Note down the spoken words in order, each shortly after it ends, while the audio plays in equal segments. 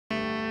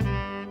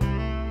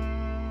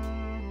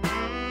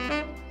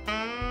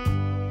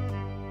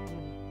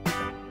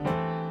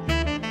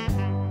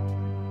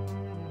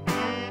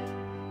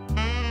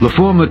The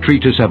former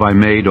treatise have I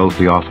made, O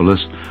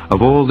Theophilus,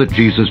 of all that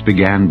Jesus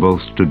began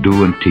both to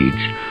do and teach,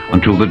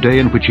 until the day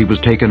in which he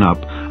was taken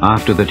up,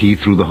 after that he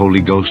through the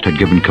Holy Ghost had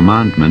given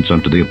commandments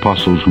unto the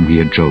apostles whom he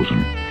had chosen,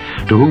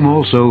 to whom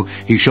also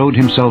he showed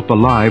himself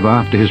alive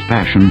after his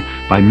passion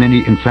by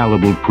many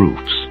infallible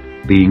proofs,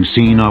 being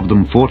seen of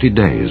them 40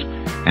 days,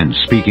 and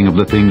speaking of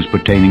the things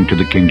pertaining to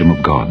the kingdom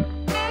of God.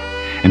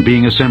 And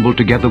being assembled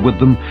together with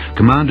them,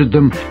 commanded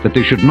them that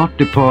they should not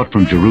depart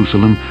from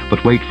Jerusalem,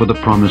 but wait for the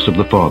promise of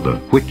the Father,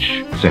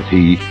 which, saith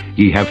he,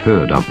 ye have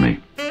heard of me.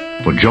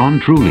 For John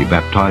truly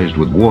baptized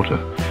with water,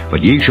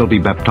 but ye shall be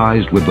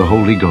baptized with the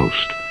Holy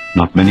Ghost,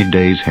 not many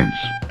days hence.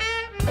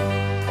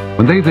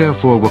 When they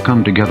therefore were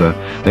come together,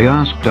 they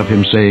asked of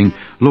him, saying,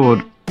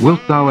 Lord,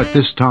 wilt thou at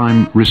this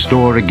time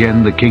restore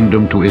again the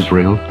kingdom to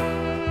Israel?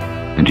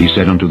 And he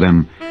said unto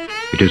them,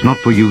 It is not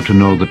for you to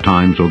know the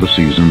times or the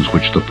seasons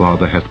which the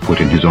Father hath put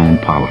in his own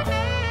power.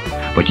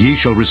 But ye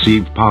shall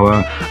receive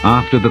power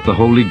after that the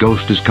Holy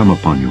Ghost is come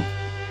upon you.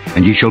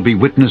 And ye shall be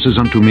witnesses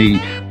unto me,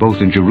 both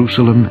in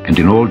Jerusalem, and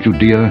in all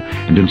Judea,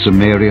 and in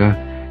Samaria,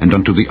 and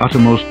unto the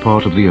uttermost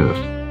part of the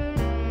earth.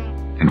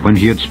 And when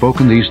he had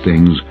spoken these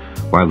things,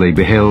 while they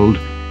beheld,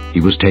 he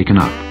was taken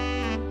up,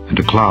 and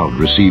a cloud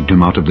received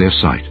him out of their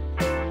sight.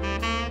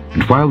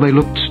 And while they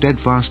looked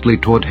steadfastly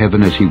toward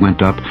heaven as he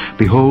went up,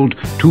 behold,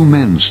 2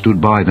 men stood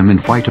by them in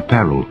white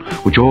apparel,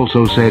 which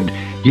also said,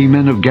 Ye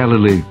men of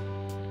Galilee,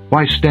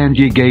 why stand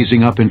ye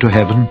gazing up into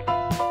heaven?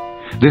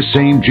 This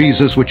same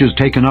Jesus which is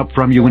taken up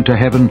from you into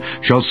heaven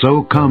shall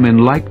so come in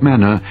like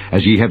manner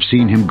as ye have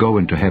seen him go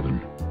into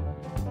heaven.